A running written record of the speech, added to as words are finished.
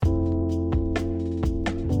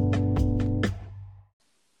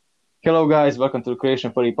Hello, guys. Welcome to the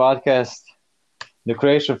CroatianFooty podcast. The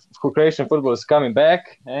Croatian football is coming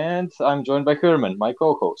back, and I'm joined by Herman, my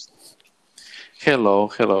co-host. Hello,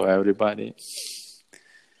 everybody.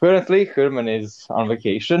 Currently, Herman is on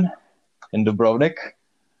vacation in Dubrovnik.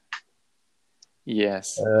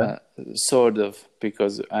 Yes, sort of,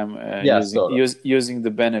 because I'm Sort of. using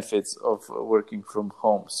the benefits of working from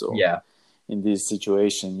home. So Yeah, in this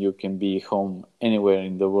situation, you can be home anywhere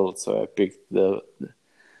in the world. So I picked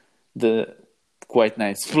the quite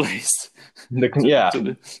nice place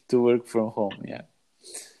to work from home.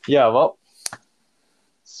 Yeah. Well,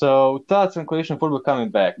 so thoughts on Croatian football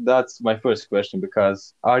coming back? That's my first question.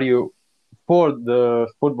 Because are you for the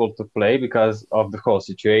football to play because of the whole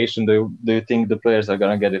situation? Do you think the players are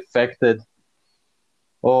gonna get affected,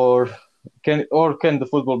 or can the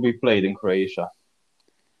football be played in Croatia?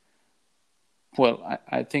 Well,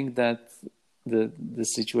 I think that the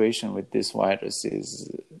situation with this virus is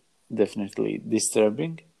definitely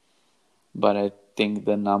disturbing, but I think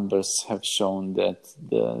the numbers have shown that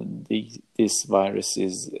this virus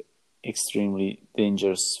is extremely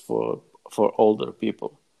dangerous for older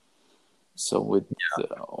people. So with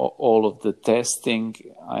all of the testing,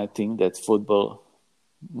 I think that football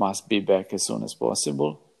must be back as soon as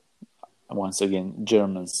possible. Once again,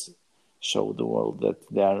 Germans show the world that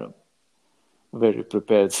they are very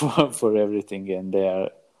prepared for everything, and they are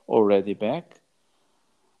already back.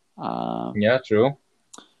 True.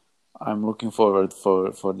 I'm looking forward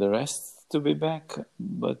for the rest to be back,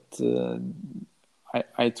 but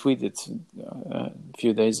I tweeted a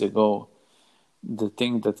few days ago, the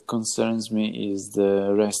thing that concerns me is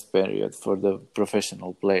the rest period for the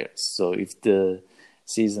professional players. So if the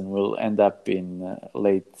season will end up in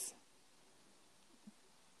late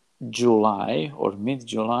July or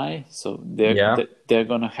mid-July, so they're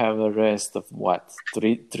gonna have a rest of what,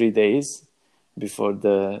 three days before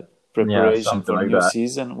the preparation for new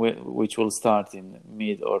season, which will start in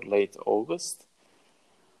mid or late August.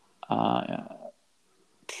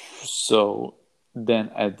 So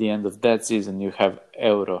then at the end of that season you have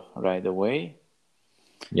Euro right away.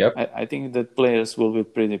 Yep. I think that players will be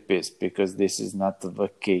pretty pissed because this is not a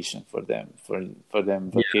vacation for them. For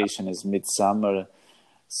them, vacation is midsummer,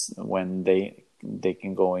 when they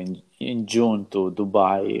can go in June to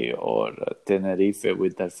Dubai or Tenerife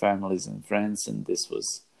with their families and friends, and this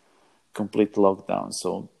was complete lockdown.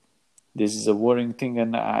 So this is a worrying thing,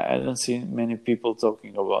 and I don't see many people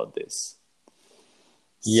talking about this.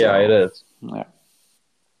 It is. Yeah.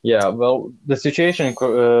 Yeah, well, the situation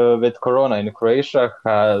with Corona in Croatia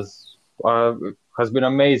has been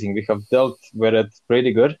amazing. We have dealt with it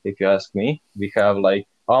pretty good, if you ask me. We have like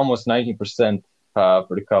almost 90% have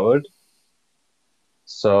recovered.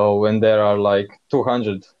 So when there are like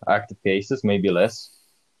 200 active cases, maybe less.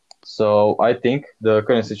 So I think the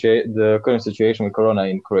current situation with Corona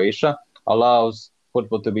in Croatia allows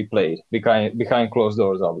football to be played behind closed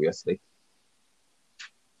doors, obviously.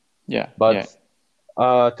 Yeah. But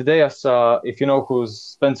today I saw, if you know who's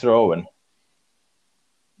Spencer Owen.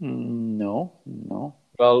 No.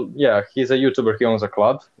 Well, yeah, he's a YouTuber. He owns a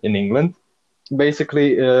club in England.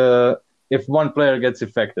 Basically, if one player gets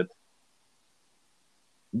infected,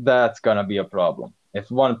 that's gonna be a problem. If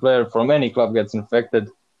one player from any club gets infected,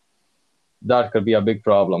 that could be a big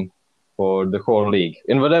problem for the whole league.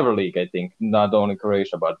 In whatever league, I think, not only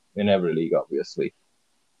Croatia, but in every league, obviously.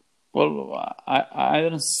 Well, I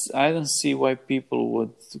don't see why people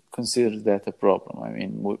would consider that a problem. I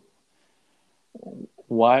mean,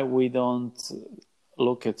 why we don't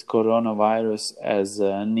look at coronavirus as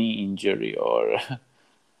a knee injury or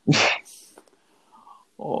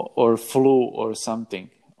or flu or something?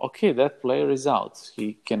 Okay, that player is out.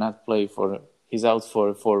 He cannot play he's out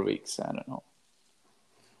for 4 weeks. I don't know.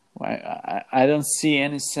 I don't see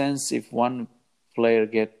any sense if one player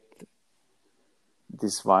get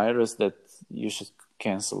this virus that you should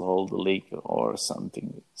cancel all the league or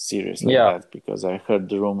something serious like that, because I heard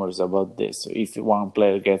the rumors about this. So if one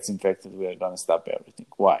player gets infected, we are going to stop everything.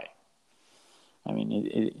 Why? I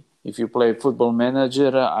mean, if you play Football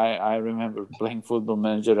Manager, I remember playing Football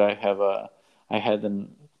Manager. I had a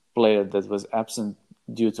player that was absent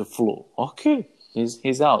due to flu. Okay,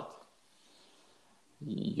 he's out.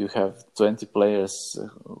 You have 20 players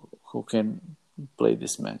who can play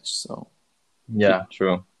this match. So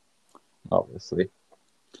True. Obviously.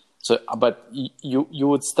 So, but you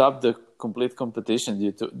would stop the complete competition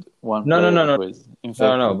due to one player who is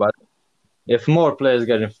infected? No, but if more players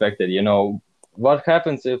get infected, what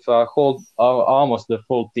happens if almost the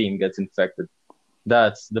full team gets infected?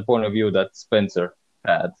 That's the point of view that Spencer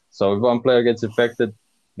had. So if one player gets infected,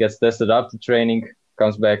 gets tested after training,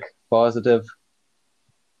 comes back positive,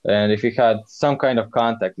 And if he had some kind of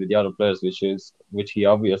contact with the other players, which he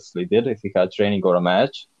obviously did, if he had training or a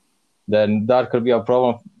match, then that could be a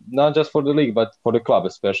problem, not just for the league, but for the club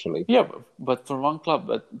especially. Yeah, but for one club,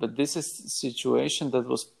 but this is a situation that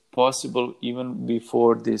was possible even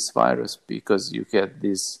before this virus, because you get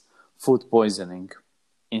these food poisoning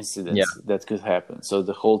Yeah, incidents that could happen. So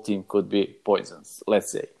the whole team could be poisoned.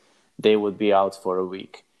 Let's say they would be out for a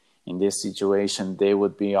week. In this situation, they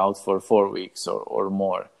would be out for 4 weeks or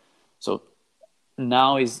more. So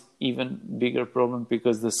now is even bigger problem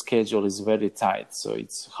because the schedule is very tight. So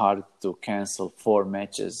it's hard to cancel 4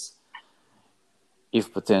 matches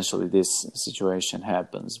if potentially this situation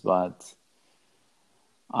happens. But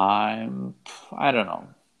I don't know.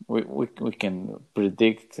 We can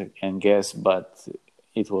predict and guess, but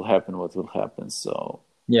it will happen what will happen. So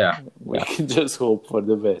yeah, we can just hope for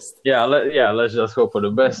the best. let's just hope for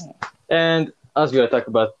the best. And as we are talking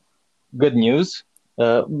about good news,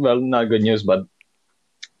 well, not good news, but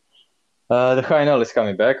the final is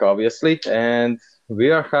coming back, obviously, and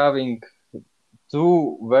we are having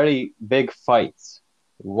two very big fights.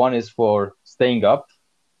 One is for staying up,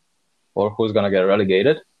 or who's gonna get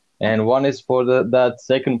relegated, and one is for that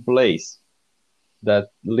second place that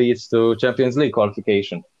leads to Champions League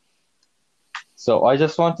qualification. So I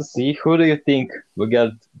just want to see, who do you think will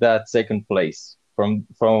get that second place from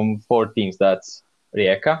four teams? That's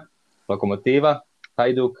Rijeka, Lokomotiva,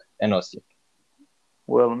 Hajduk, and Osijek.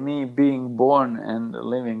 Well, me being born and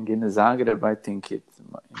living in Zagreb, I think it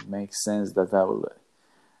makes sense that I will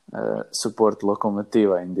support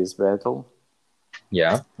Lokomotiva in this battle.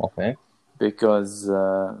 Yeah, okay. Because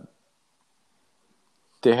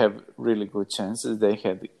they have really good chances. They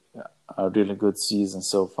had a really good season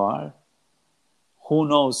so far. Who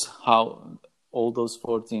knows how all those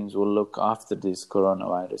four teams will look after this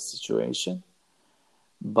coronavirus situation.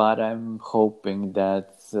 But I'm hoping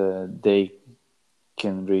that they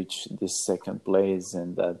can reach this second place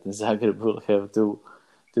and that Zagreb will have two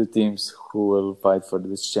teams who will fight for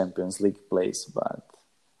this Champions League place. But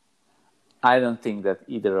I don't think that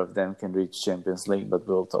either of them can reach Champions League, but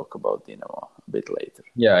we'll talk about Dinamo a bit later.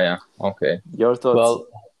 Yeah, okay. Your thoughts?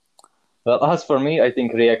 Well, as for me, I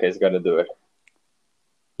think Rijeka is going to do it.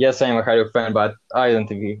 Yes, I'm a Hajduk fan, but I don't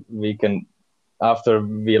think we can, after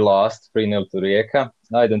we lost 3-0 to Rijeka,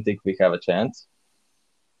 I don't think we have a chance.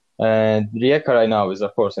 And Rijeka right now is,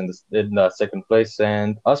 of course, in the second place.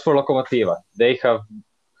 And as for Lokomotiva, they have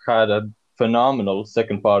had a phenomenal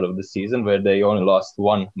second part of the season where they only lost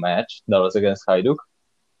one match. That was against Hajduk,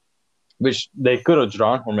 which they could have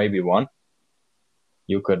drawn or maybe won.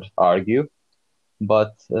 You could argue.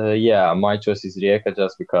 But yeah, my choice is Rijeka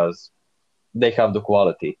just because they have the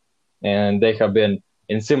quality. And they have been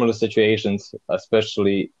in similar situations,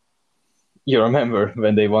 especially, you remember,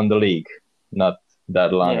 when they won the league not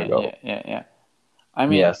that long ago. Yeah. I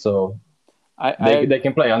mean, so they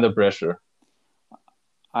can play under pressure.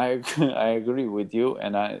 I agree with you,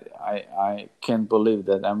 and I can't believe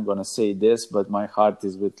that I'm gonna say this, but my heart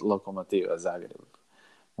is with Lokomotiva Zagreb.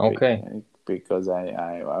 Okay. Because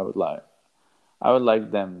I would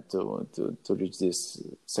like them to reach this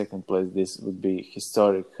second place. This would be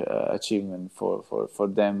historic achievement for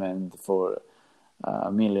them and for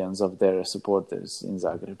millions of their supporters in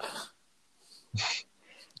Zagreb.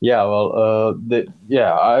 Yeah, well,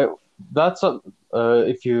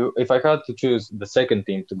 if I had to choose the second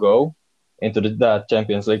team to go into that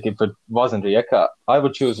Champions League, if it wasn't Rijeka, I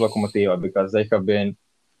would choose Lokomotiva because they have been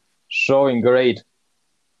showing great,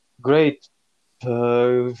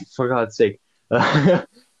 for God's sake,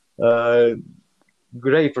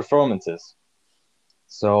 great performances.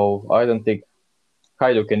 So I don't think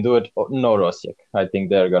Hajduk can do it, nor Osijek. I think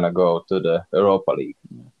they're gonna go to the Europa League.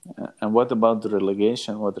 And what about the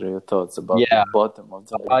relegation? What are your thoughts about the bottom of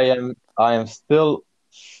the league? I am still,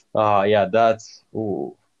 I'm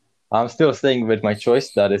still staying with my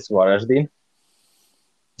choice. That is Varaždin,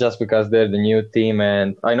 just because they're the new team,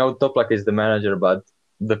 and I know Toplak is the manager, but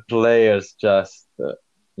the players just,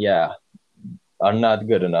 are not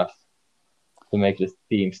good enough to make this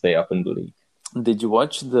team stay up in the league. Did you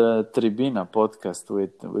watch the Tribina podcast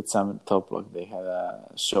with Samir Toplak? They had a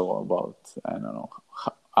show about, I don't know,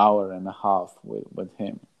 hour and a half with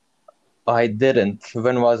him. I didn't.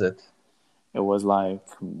 When was it? It was like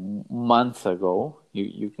months ago.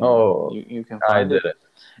 You can find it.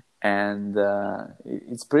 And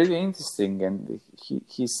it's pretty interesting. And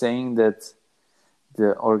he's saying that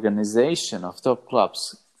the organization of top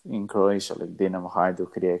clubs in Croatia, like Dinamo,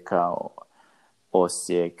 Hajduk, Rijeka,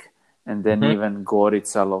 Osijek, and then even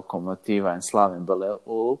Gorica, Lokomotiva, and Slaven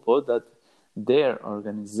Belevo, that their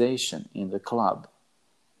organization in the club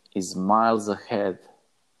is miles ahead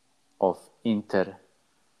of Inter,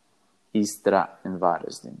 Istra, and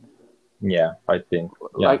Varaždin. Yeah, I think.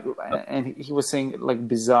 Yeah. And he was saying like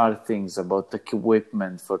bizarre things about the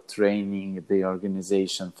equipment for training, the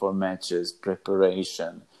organization for matches,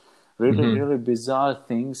 preparation, really bizarre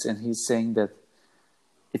things. And he's saying that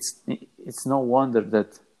it's no wonder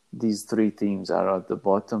that these three teams are at the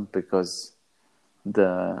bottom, because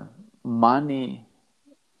the money,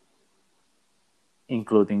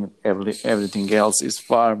 including everything else, is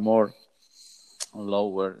far more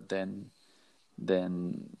lower than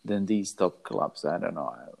these top clubs. I don't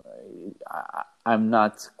know. I'm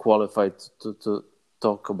not qualified to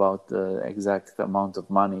talk about the exact amount of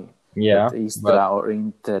money that Istra or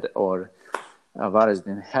Inter or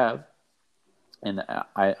Varaždin have, and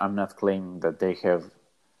I'm not claiming that they have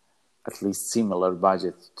at least similar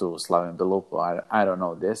budget to Slaven Belupo. I don't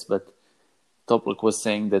know this, but Toplak was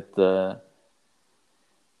saying that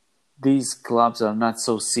these clubs are not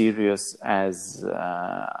so serious as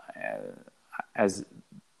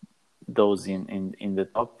those in the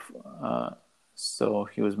top. So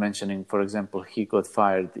he was mentioning, for example, he got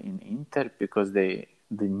fired in Inter because the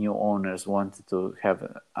new owners wanted to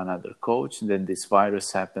have another coach. Then this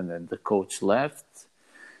virus happened and the coach left.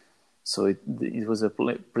 So it was a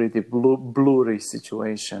pretty blurry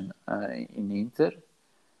situation in Inter.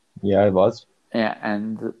 Yeah, it was. Yeah,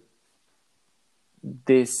 and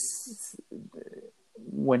this,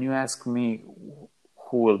 when you ask me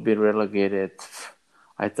who will be relegated,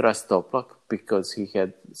 I trust Toplak because he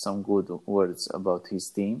had some good words about his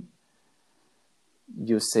team.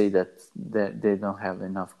 You say that they don't have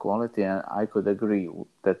enough quality, and I could agree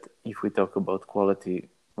that if we talk about quality,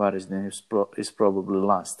 Varaždin is probably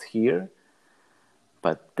last here.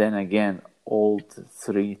 But then again, all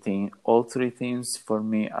three teams for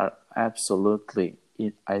me are absolutely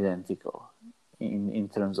identical in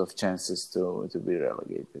terms of chances to be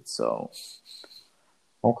relegated. So,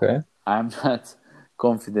 okay, I'm not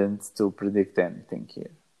confident to predict anything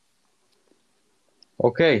here.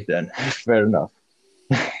 Okay, then fair enough.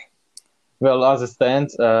 Well, as it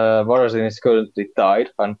stands, Varaždin is currently tied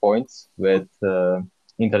on points with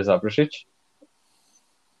Inter Zaprešić.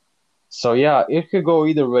 So yeah, it could go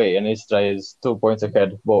either way, and Istra is 2 points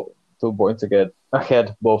ahead.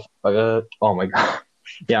 Ahead both. Oh my god.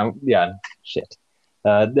 Yeah. Shit.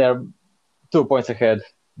 They're 2 points ahead,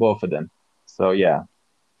 both of them. So yeah,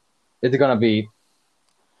 it's gonna be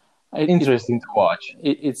interesting to watch.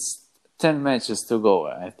 It's 10 matches to go,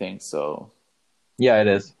 I think. So yeah, it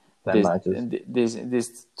is 10 matches.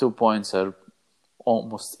 These 2 points are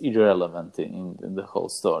almost irrelevant in the whole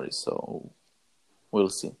story. So we'll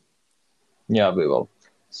see. Yeah, we will.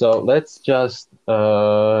 So let's just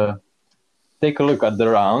take a look at the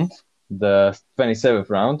round, the 27th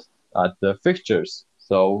round, at the fixtures.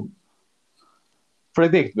 So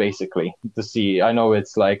predict basically to see. I know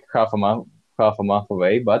it's like half a month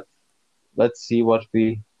away, but let's see what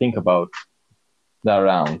we think about that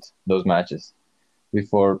round, those matches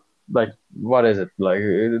before. Like, what is it? Like,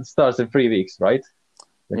 it starts in 3 weeks, right?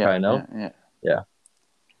 The final. Yeah.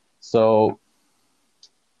 So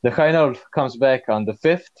the final comes back on the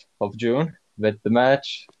 5th of June with the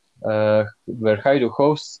match where Hajduk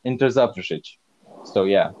hosts Inter Zaprešić. So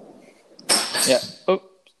yeah.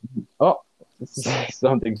 Oh,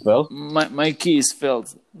 something fell. My keys fell.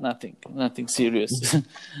 Nothing serious.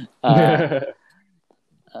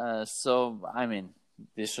 So I mean,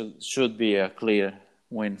 this should be a clear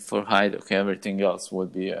win for Hajduk. Everything else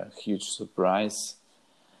would be a huge surprise.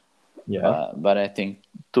 Yeah. But I think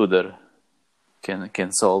Tudor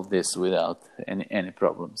can solve this without any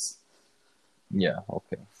problems. Yeah,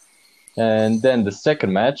 okay. And then the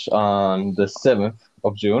second match on the 7th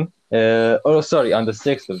of June. On the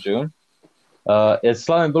 6th of June. It's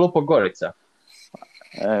Slaven Belupo Gorica.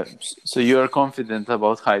 So you are confident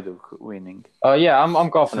about Hajduk winning? Yeah, I'm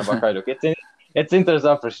confident about Hajduk. It's Inter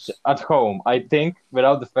Zaprešić at home. I think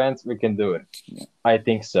without the fans we can do it. Yeah. I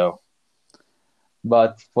think so.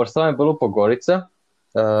 But for Slaven Belupo Gorica,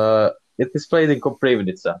 it is played in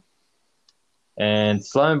Koprivnica. And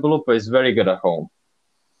Slaven Belupo is very good at home.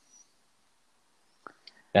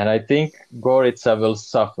 And I think Gorica will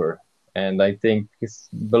suffer. And I think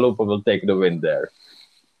Belupo will take the win there.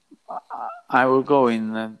 I will go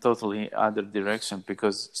in a totally other direction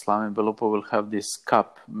because Slaven Belupo will have this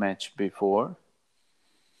cup match before.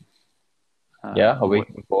 A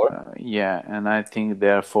week before. And I think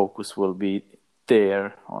their focus will be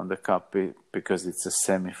there on the cup because it's a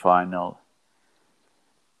semi-final.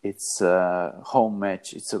 It's a home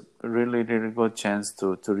match. It's a really, really good chance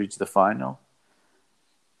to reach the final.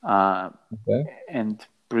 And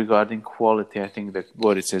regarding quality, I think that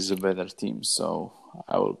Gorica is a better team. So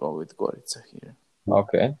I will go with Gorica here.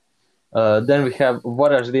 Okay. Then we have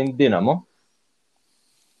Varaždin Dinamo.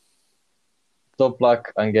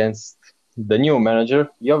 Toplak against the new manager,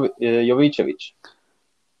 Jovicevic.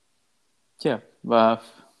 Yeah, but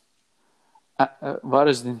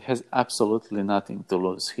Varaždin has absolutely nothing to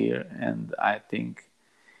lose here, and I think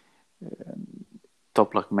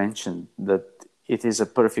Toplak mentioned that it is a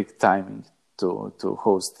perfect timing to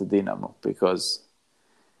host Dinamo, because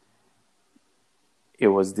it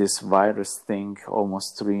was this virus thing,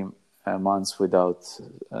 almost 3 months without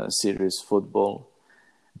serious football.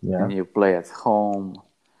 Yeah. And you play at home.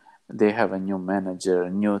 They have a new manager, a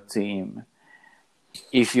new team.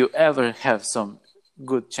 If you ever have some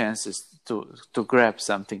good chances to grab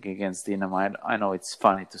something against Dinamo, I know it's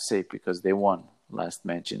funny to say because they won last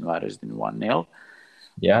match in Varaždin 1-0.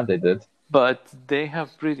 Yeah, they did. But they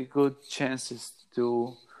have pretty good chances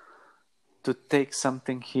to take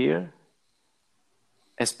something here,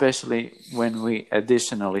 especially when we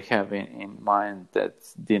additionally have in mind that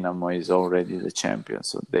Dinamo is already the champion,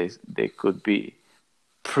 so they could be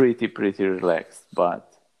pretty relaxed.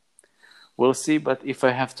 But we'll see. But if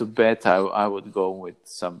I have to bet, I would go with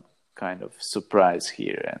some kind of surprise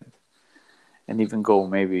here and even go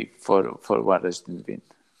maybe for Varaždin win.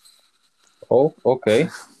 Oh, okay.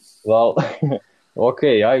 Well,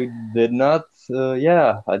 okay. I did not.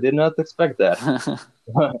 I did not expect that.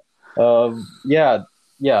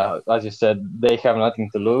 Yeah. As you said, they have nothing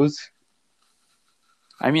to lose.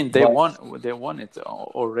 I mean, they won it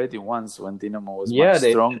already once when Dinamo was much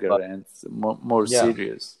stronger and more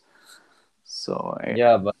serious. So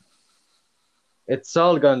but it's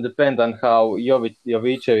all gonna depend on how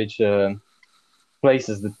Jovicevic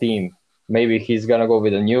places the team. Maybe he's gonna go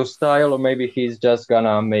with a new style, or maybe he's just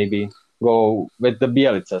gonna go with the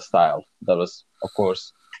Bielica style. That was, of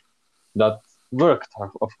course, that worked,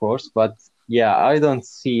 of course. But yeah, I don't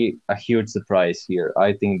see a huge surprise here.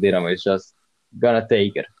 I think Dinamo is just gonna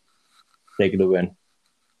take the win.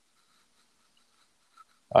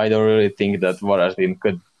 I don't really think that Varaždin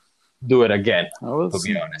could do it again. To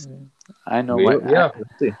be honest, I know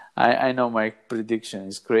I know my prediction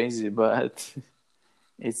is crazy, but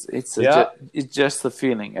it's just a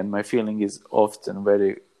feeling, and my feeling is often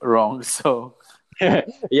very wrong. So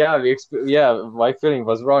my feeling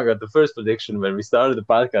was wrong at the first prediction when we started the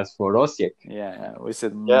podcast for Osijek. Yeah, we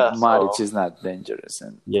said Maric is not dangerous,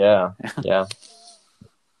 and yeah.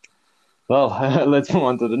 Well, let's move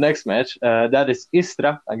on to the next match. That is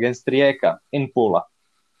Istra against Rijeka in Pula.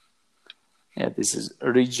 Yeah, this is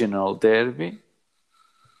a regional derby.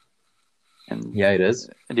 And yeah, it is.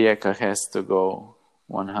 Rijeka has to go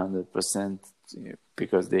 100%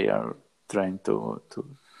 because they are trying to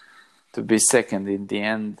be second in the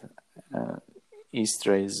end.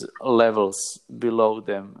 Istra is levels below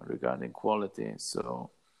them regarding quality. So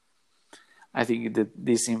I think that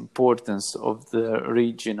this importance of the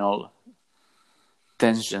regional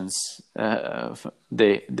tensions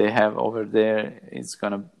they have over there is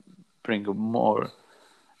going to bring more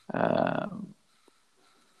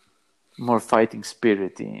fighting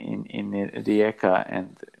spirit in Rijeka,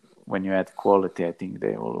 and when you add quality, I think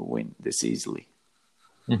they will win this easily.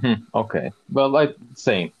 Mm-hmm. Okay, well,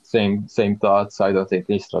 same thoughts. I don't think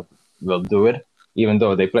Istra will do it, even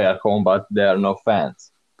though they play at home, but there are no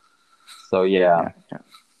fans. So yeah.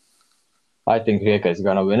 I think Rijeka is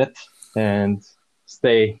gonna win it and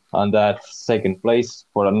stay on that second place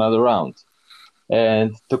for another round.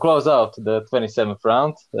 And to close out the 27th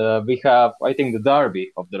round, we have, I think, the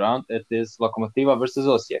derby of the round. It is Lokomotiva versus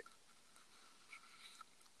Osijek.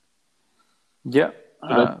 Yeah.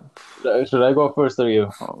 Should I go first or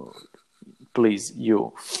you? Please,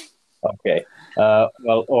 you. Okay.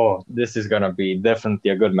 This is going to be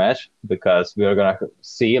definitely a good match because we are going to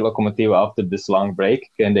see Lokomotiva after this long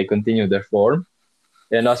break. Can they continue their form?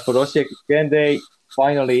 And as for Osijek, can they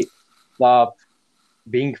finally stop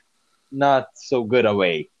being not so good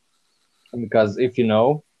away? Because if you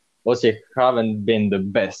know, Osijek haven't been the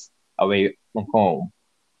best away from home.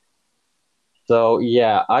 So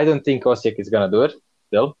yeah, I don't think Osijek is gonna do it.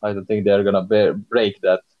 Still, I don't think they're gonna break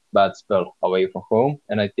that bad spell away from home,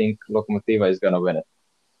 and I think Lokomotiva is gonna win it.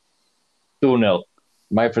 2-0.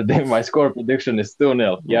 My score prediction is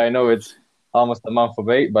 2-0. Yeah, I know it's almost a month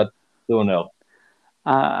away, but 2-0.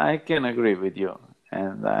 I can agree with you,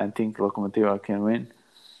 and I think Lokomotiva can win.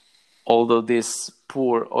 Although this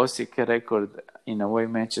poor Osijek record in away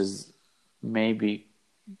matches, maybe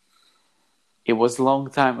it was a long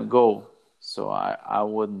time ago, so I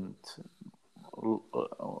wouldn't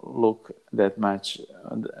look that much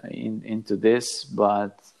into this,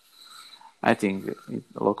 but I think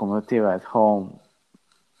Lokomotiva at home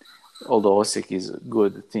although Osijek is a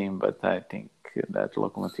good team, but I think that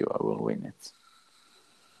Lokomotiva will win it.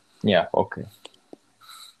 Yeah, okay.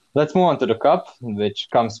 Let's move on to the cup, which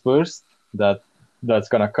comes first. That's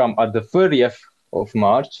gonna come at the 30th of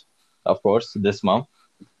March, of course, this month,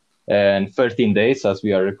 and 13 days as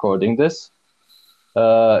we are recording this.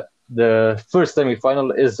 The first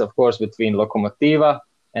semi-final is, of course, between Lokomotiva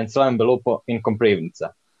and Slaven Belupo in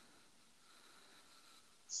Koprivnica.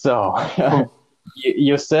 So,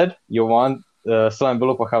 you said you want Slaven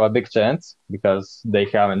Belupo have a big chance because they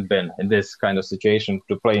haven't been in this kind of situation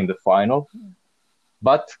to play in the final.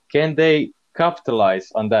 But can they capitalize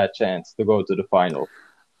on that chance to go to the final?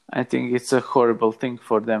 I think it's a horrible thing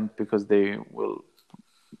for them because they will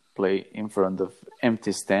play in front of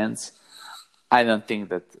empty stands. I don't think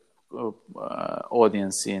that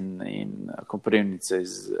audience in Koprivnica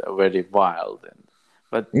is very wild,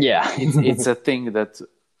 but yeah, it's a thing that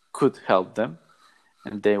could help them,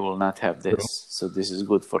 and they will not have this. True. So this is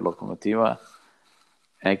good for Lokomotiva.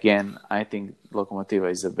 Again, I think Lokomotiva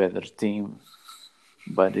is a better team,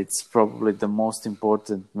 but it's probably the most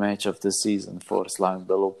important match of the season for Slaven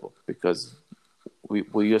Belupo because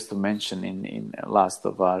we used to mention in last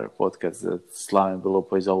of our podcasts that Slaven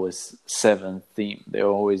Belupo is always seventh team. They're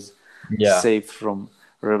always safe from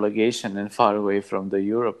relegation and far away from the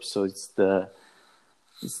Europe. So it's the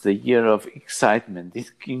year of excitement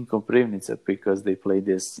in Koprivnica because they play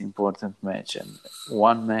this important match, and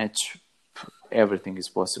one match, everything is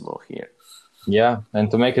possible here. Yeah, and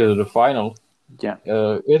to make it to the final,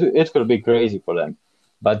 it could be crazy for them.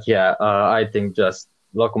 But I think just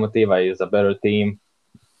Lokomotiva is a better team.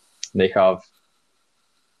 They have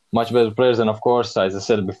much better players, and of course, as I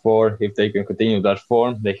said before, if they can continue that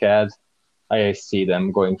form they had, I see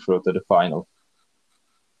them going through to the final.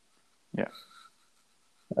 Yeah.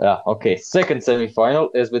 Okay. Second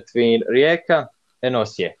semi-final is between Rijeka and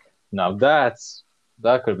Osijek. Now that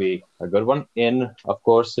could be a good one. In, of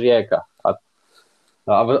course, Rijeka.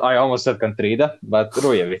 I almost said Kantrida, but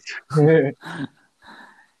Rujevic.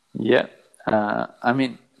 Yeah. I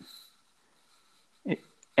mean,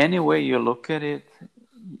 any way you look at it,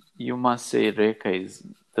 you must say Rijeka is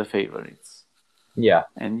the favorites. Yeah.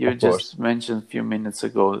 And you just mentioned a few minutes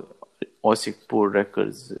ago Osijek poor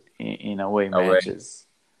records in away matches.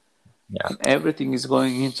 Yeah. Everything is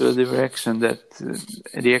going into a direction that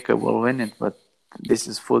Rijeka will win it, but this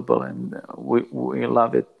is football and we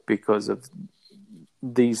love it because of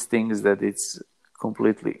these things that it's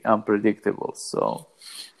completely unpredictable. So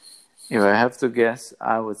if I have to guess,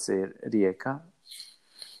 I would say Rijeka.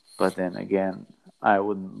 But then again, I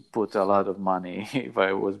wouldn't put a lot of money if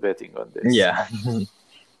I was betting on this. Yeah.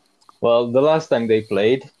 Well, the last time they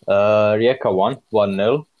played, Rijeka won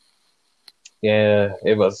 1-0. Yeah,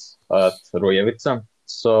 it was at Rujevica.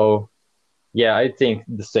 So, yeah, I think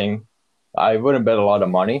the same. I wouldn't bet a lot of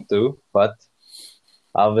money too, but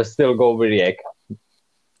I will still go with Rijeka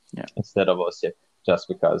instead of Osijek, just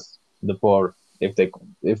because the poor.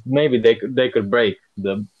 If maybe they could break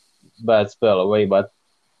the bad spell away, but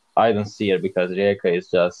I don't see it because Rijeka is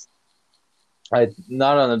just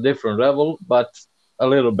not on a different level, but a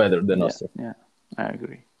little better than Osijek. Yeah, I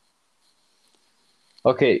agree.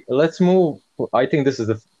 Okay, let's move. I think this is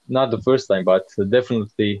not the first time, but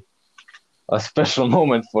definitely a special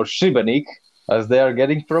moment for Šibenik as they are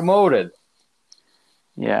getting promoted.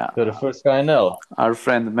 Yeah. To the first KNL. Our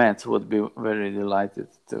friend Matt would be very delighted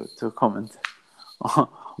to comment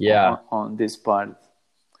on this part.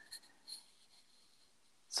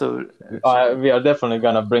 So we are definitely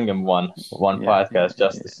gonna bring him one podcast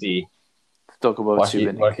just to see talk about what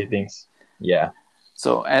he thinks. Yeah.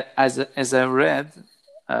 So as I read,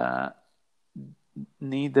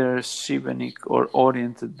 neither Šibenik or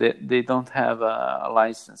Orient they don't have a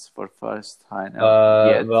license for first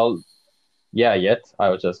HNL yet. Well, yet. I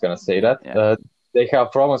was just gonna say that they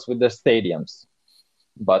have problems with their stadiums,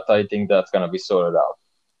 but I think that's gonna be sorted out.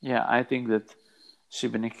 Yeah, I think that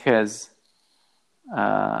Šibenik has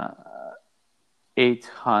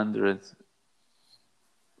 800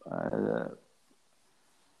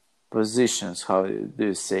 positions. How do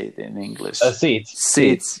you say it in English?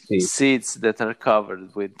 Seats that are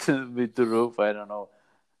covered with the roof. I don't know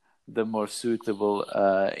the more suitable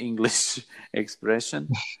English expression.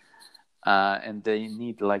 And they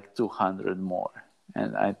need like 200 more.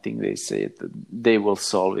 And I think they say that they will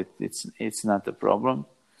solve it. It's not a problem.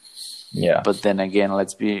 Yeah. But then again,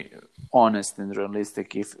 let's be honest and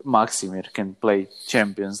realistic. If Maksimir can play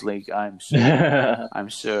Champions League, I'm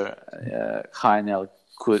sure HNL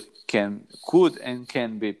could and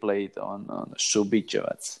can be played on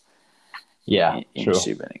Šubičevac. Yeah, in true.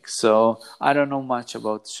 Šibenik. So I don't know much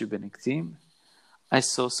about Šibenik team. I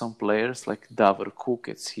saw some players like Davor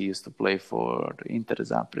Kukec. He used to play for Inter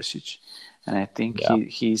Zaprešić, and I think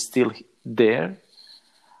he's still there.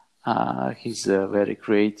 He's a very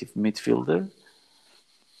creative midfielder.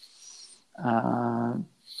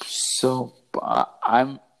 So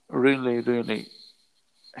I'm really, really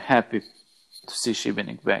happy to see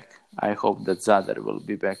Šibenik back. I hope that Zadar will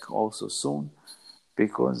be back also soon,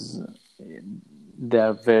 because they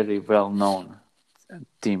are very well known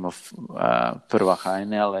team of Prva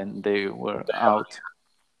HNL, and they were out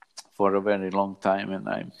for a very long time.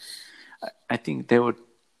 And I think they were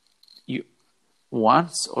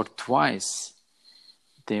once or twice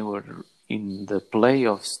they were in the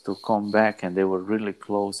playoffs to come back, and they were really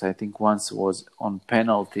close. I think once was on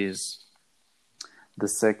penalties. The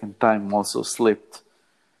second time also slipped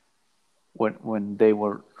when they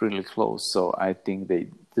were really close. So I think they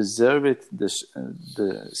deserve it.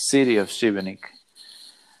 The city of Šibenik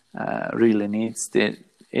really needs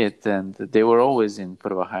it, and they were always in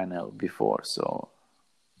Prva HNL before. So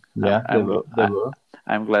yeah, they were.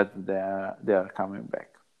 I'm glad they are coming back.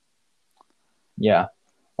 Yeah.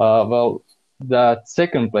 Well, that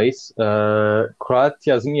second place,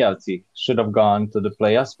 Croatia Zmijavci should have gone to the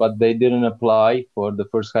playoffs, but they didn't apply for the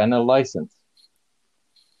first HNL license.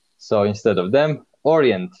 So instead of them,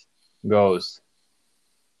 Orient goes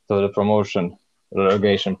to the promotion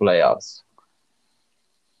relegation playoffs.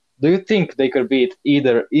 Do you think they could beat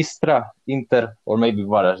either Istra, Inter, or maybe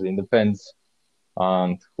Varaždin? Depends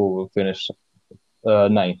on who will finish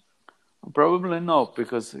ninth. Probably no,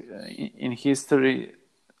 because in history,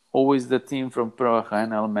 always the team from Prva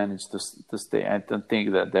HNL managed to stay. I don't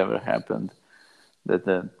think that ever happened that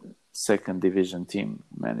the second division team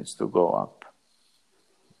managed to go up.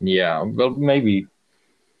 Yeah, well, maybe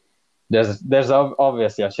there's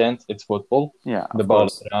obviously a chance. It's football. Yeah, the ball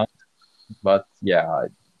is around, but yeah,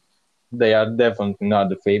 they are definitely not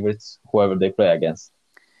the favorites, whoever they play against.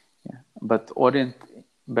 Yeah, but Orient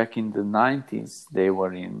back in the 90s, they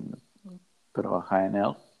were in Prva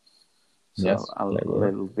HNL. So yes, a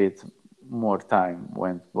little bit more time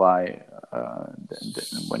went by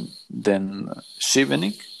than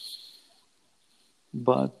Šibenik.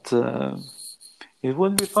 But it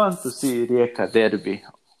would be fun to see Rijeka derby,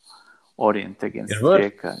 Orient against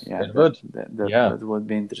Rijeka. Yeah, that would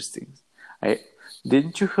be interesting.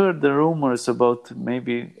 Didn't you hear the rumors about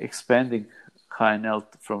maybe expanding HNL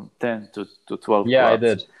from 10 to 12 Yeah,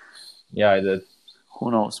 clubs? I did.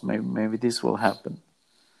 Who knows? Maybe this will happen.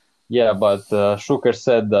 Yeah, but Schuker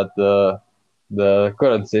said that the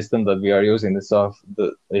current system that we are using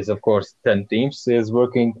is of course 10 teams is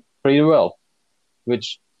working pretty well,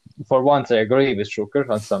 which for once I agree with Schuker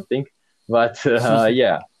on something. But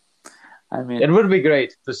yeah, I mean, it would be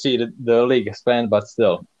great to see the league expand, but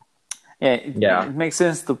still. Yeah, it makes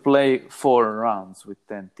sense to play 4 rounds with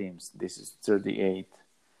 10 teams. This is 38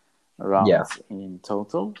 rounds in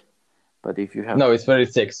total. But if you have... No, it's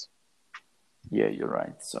 36. Yeah, you're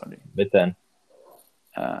right. Sorry. With 10.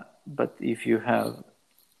 But if you have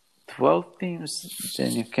 12 teams,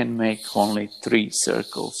 then you can make only 3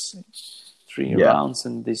 circles, 3 rounds,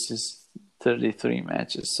 and this is 33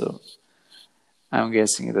 matches. So I'm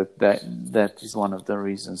guessing that is one of the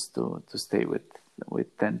reasons to stay with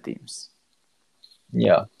 10 teams.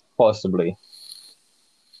 Yeah, possibly.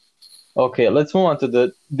 Okay, let's move on to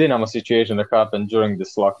the Dynamo situation that happened during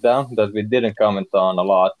this lockdown that we didn't comment on a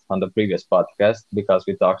lot on the previous podcast because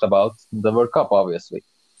we talked about the World Cup, obviously.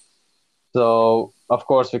 So, of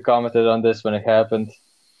course, we commented on this when it happened.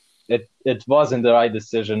 It wasn't the right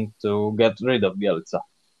decision to get rid of Bielica,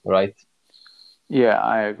 right? Yeah,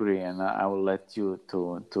 I agree, and I will let you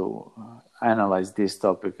to analyze this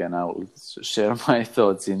topic, and I will share my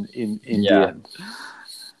thoughts in the end.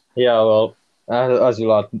 Yeah, well,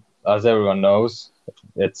 as everyone knows,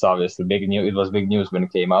 it's obviously big news. It was big news when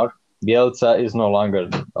it came out. Bielica is no longer,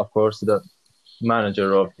 of course, the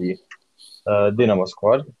manager of the Dynamo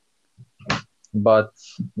squad, but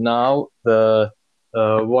now the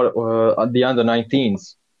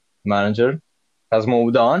under-19s manager has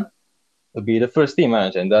moved on to be the first team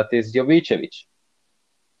manager, and that is Jovicevic.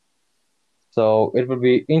 So it will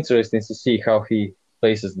be interesting to see how he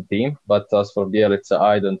places the team. But as for Bielica,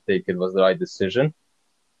 I don't think it was the right decision,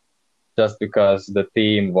 just because the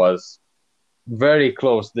team was very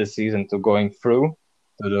close this season to going through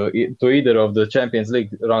to either of the Champions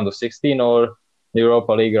League round of 16 or the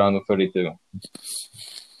Europa League round of 32.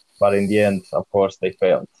 But in the end, of course, they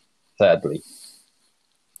failed, sadly.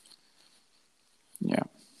 Yeah.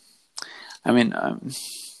 I mean,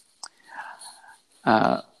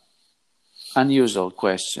 unusual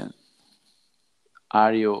question.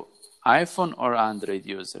 Are you iPhone or Android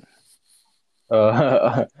user?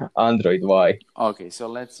 Android. Why? Okay, so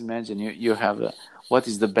let's imagine you have what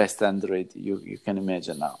is the best Android you can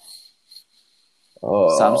imagine now? Samsung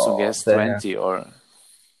Oh, damn. S20 or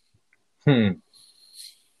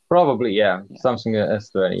Probably, yeah. Samsung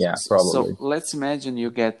S20, yeah, so probably. let's imagine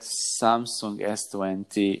you get Samsung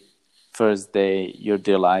S20. First day you're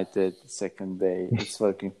delighted, second day it's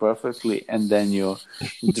working perfectly, and then you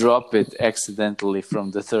drop it accidentally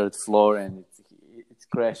from the third floor and it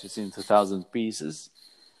crashes into 1,000 pieces.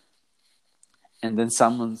 And then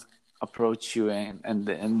someone approach you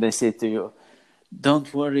and they say to you,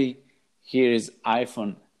 don't worry, here is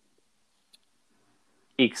iPhone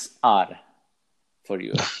XR for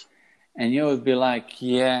you. And you would be like,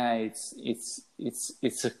 yeah,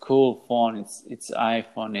 it's a cool phone. It's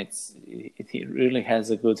iPhone. It really has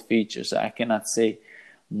a good features. I cannot say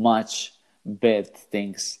much bad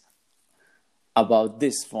things about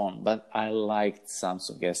this phone, but I liked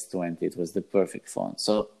Samsung S20. It was the perfect phone.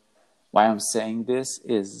 So why I'm saying this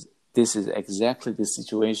is exactly the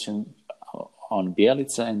situation on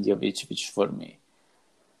Bjelica and Jovicevic for me.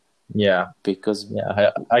 Yeah. Because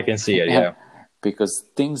I can see it, yeah. Because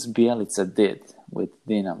things Bjelica did with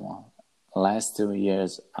Dinamo last 2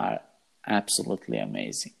 years are absolutely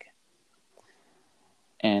amazing.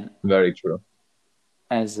 And very true.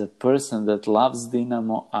 As a person that loves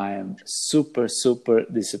Dinamo, I am super, super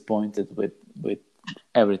disappointed with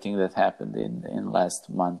everything that happened in last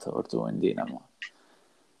month or two in Dinamo.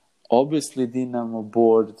 Obviously, Dinamo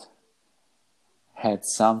board had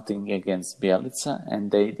something against Bjelica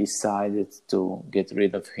and they decided to get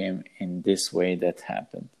rid of him in this way that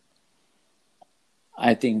happened.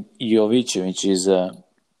 I think Jovicevic is a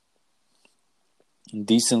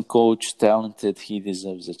decent coach, talented, he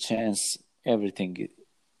deserves a chance. Everything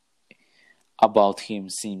about him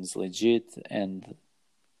seems legit and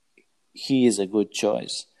he is a good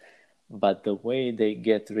choice. But the way they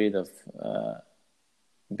get rid of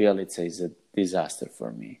Bjelica is a disaster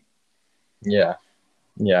for me. Yeah.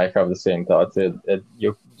 Yeah, I have the same thoughts.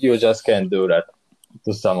 You just can't do that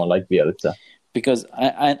to someone like Bjelica. Because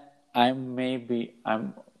I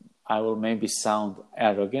will maybe sound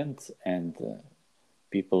arrogant, and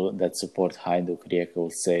people that support Hajduk Rijeka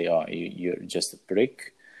will say, "Oh, you're just a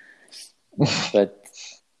prick." But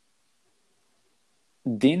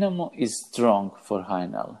Dinamo is strong for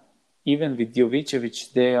Hajduk. Even with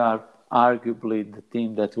Jovicevic, they are arguably the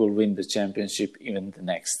team that will win the championship even the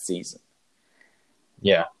next season.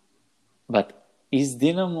 Yeah. But is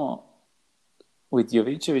Dinamo with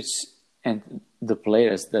Jovicevic and the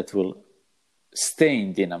players that will stay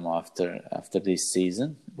in Dinamo after this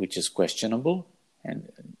season, which is questionable,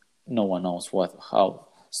 and no one knows how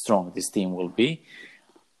strong this team will be,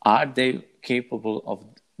 are they capable of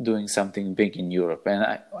doing something big in Europe?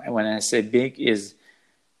 And when I say big, is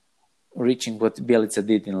reaching what Bjelica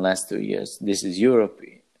did in the last 2 years. This is Europe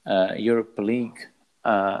League,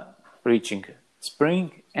 reaching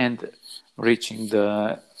spring and reaching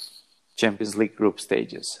the Champions League group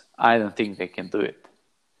stages. I don't think they can do it.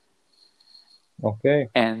 Okay.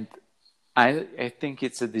 And I think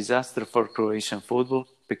it's a disaster for Croatian football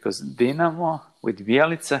because Dinamo with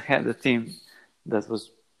Bjelica had a team that was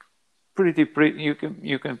pretty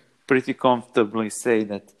you can pretty comfortably say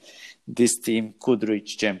that this team could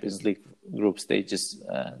reach Champions League group stages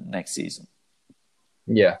next season.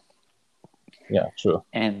 Yeah. Yeah, true.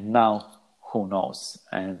 And now, who knows?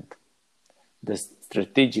 And the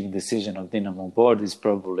strategic decision of Dinamo board is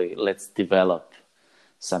probably, let's develop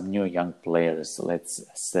some new young players. Let's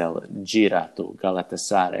sell Gira to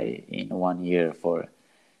Galatasaray in 1 year for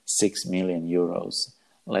 6 million euros.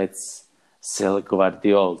 Let's sell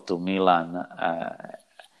Guardiol to Milan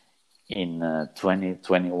in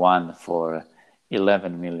 2021 for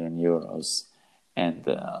 11 million euros. And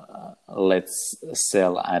let's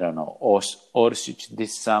sell, I don't know, Orsic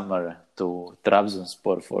this summer to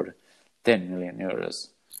Trabzonspor for 10 million euros.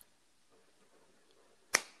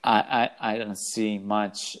 I don't see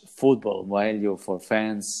much football value for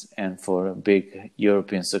fans and for big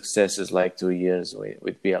European successes like 2 years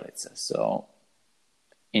with Bjelica. So,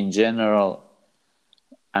 in general,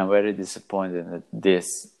 I'm very disappointed that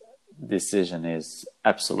this decision is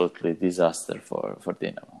absolutely disaster for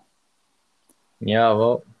Dinamo. Yeah,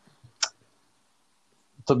 well,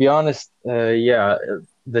 to be honest,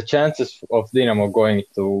 the chances of Dinamo going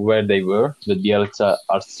to where they were with Bjelica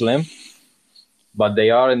are slim, but they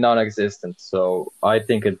are non-existent. So I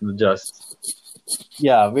think it will just,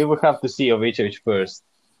 we will have to see Jovicevic first.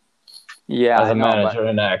 Yeah, as a manager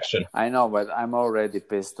in action. I know, but I'm already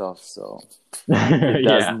pissed off, so it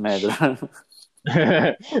doesn't matter.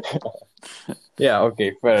 Yeah,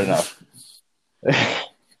 okay, fair enough.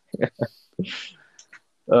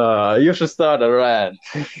 You should start a rant.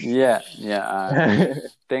 Yeah.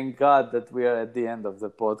 Thank God that we are at the end of the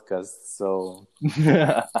podcast, so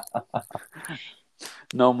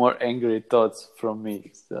no more angry thoughts from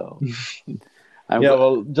me. So Yeah,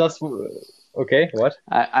 well, just okay. What?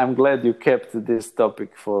 I'm glad you kept this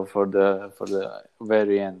topic for the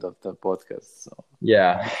very end of the podcast. So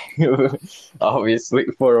Yeah, obviously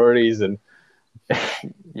for a reason.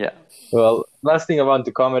 yeah. Well, last thing I want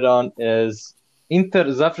to comment on is Inter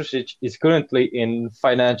Završić is currently in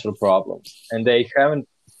financial problems, and they haven't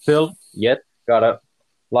still yet got a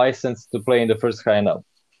license to play in the first final.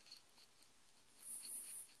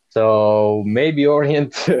 So maybe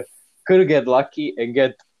Orient could get lucky and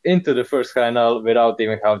get into the first final without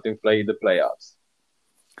even having to play the playoffs.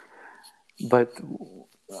 But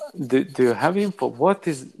do you have info? What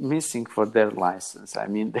is missing for their license? I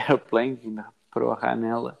mean, they are playing in Pro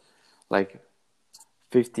HNL like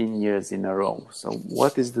 15 years in a row. So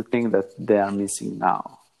what is the thing that they are missing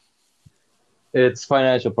now? It's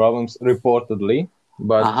financial problems, reportedly,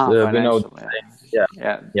 but we know the same,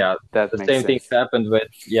 yeah. That the makes same thing sense. happened with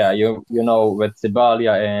with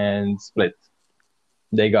Cibalia and Split.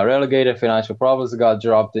 They got relegated, financial problems, got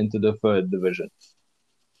dropped into the third division.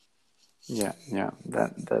 Yeah,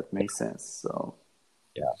 that makes sense. So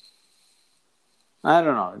yeah, I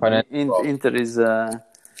don't know. Inter is a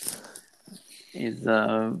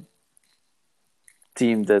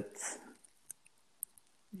team that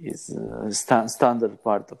is a standard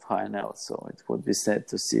part of HNL, so it would be sad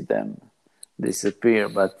to see them disappear.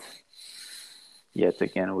 But yet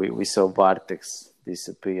again, we saw Vartex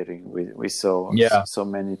disappearing. We saw so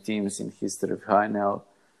many teams in history of HNL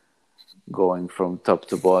going from top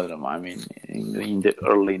to bottom. I mean, in the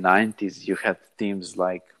early 90s, you had teams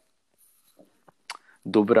like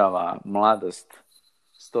Dubrava, Mladost,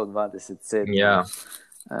 127,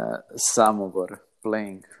 Samobor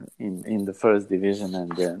playing in the first division,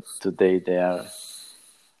 and then today they are.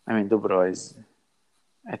 I mean, Dubrava is,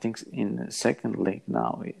 I think, in the second league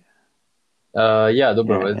now.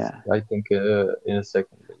 Dubrava is, I think, in the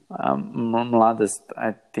second league. Mladost,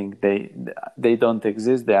 I think they don't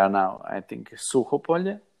exist. They are now, I think,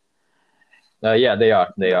 Suhopolje. They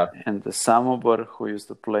are. And the Samobor, who used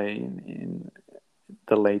to play in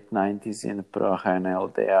the late 90s in Pro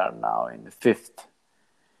HNL, they are now in the 5th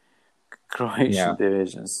Croatian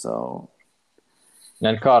division. So,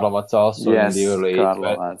 and Karlovac also in the early.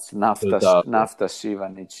 Karlovac, Nafta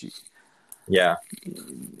Šivanić. Yeah,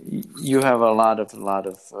 you have a lot of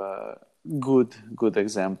good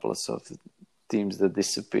examples of teams that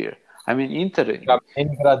disappear. I mean, Inter.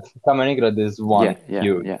 Kameningrad is one.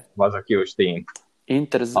 Was a huge team.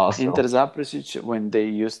 Inter Zapršić, when they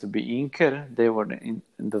used to be Inker, they were in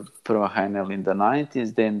the Pro HNL in the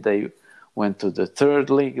 90s. Then they went to the third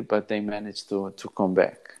league, but they managed to come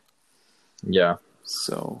back. Yeah.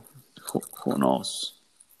 So who knows?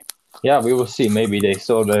 Yeah, we will see. Maybe they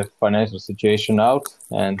saw the financial situation out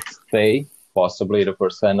and stay possibly the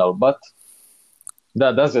first final. But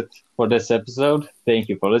that does it for this episode. Thank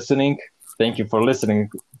you for listening. Thank you for listening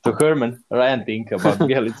to Herman ranting about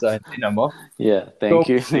Bjelica and Dinamo. Yeah, thank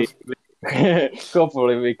you.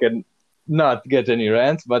 Hopefully we can not get any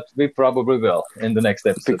rants, but we probably will in the next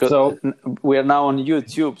episode. Because we are now on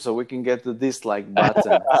YouTube, so we can get the dislike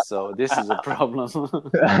button. So this is a problem.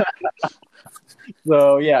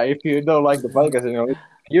 So yeah, if you don't like the podcast and you're on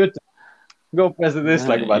YouTube, go press the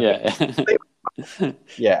dislike button.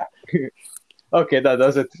 Yeah. Okay, that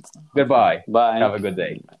does it. Goodbye. Bye. Have a good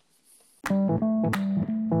day.